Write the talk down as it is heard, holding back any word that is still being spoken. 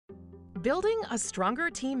Building a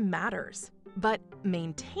stronger team matters, but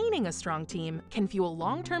maintaining a strong team can fuel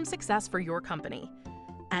long-term success for your company.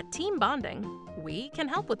 At TeamBonding, we can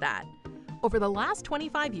help with that. Over the last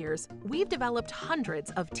 25 years, we've developed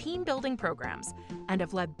hundreds of team-building programs and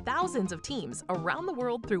have led thousands of teams around the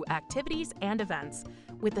world through activities and events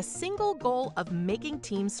with the single goal of making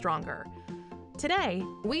teams stronger. Today,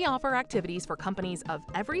 we offer activities for companies of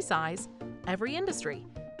every size, every industry,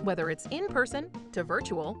 whether it's in-person to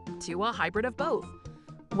virtual to a hybrid of both.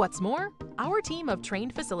 What's more, our team of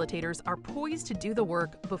trained facilitators are poised to do the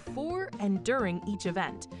work before and during each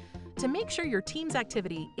event to make sure your team's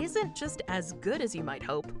activity isn't just as good as you might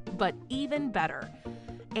hope, but even better.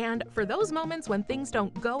 And for those moments when things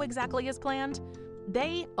don't go exactly as planned,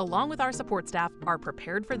 they, along with our support staff, are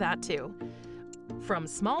prepared for that too. From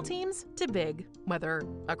small teams to big, whether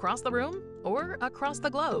across the room or across the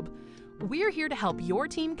globe, we're here to help your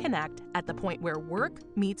team connect at the point where work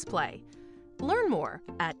meets play. Learn more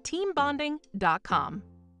at teambonding.com.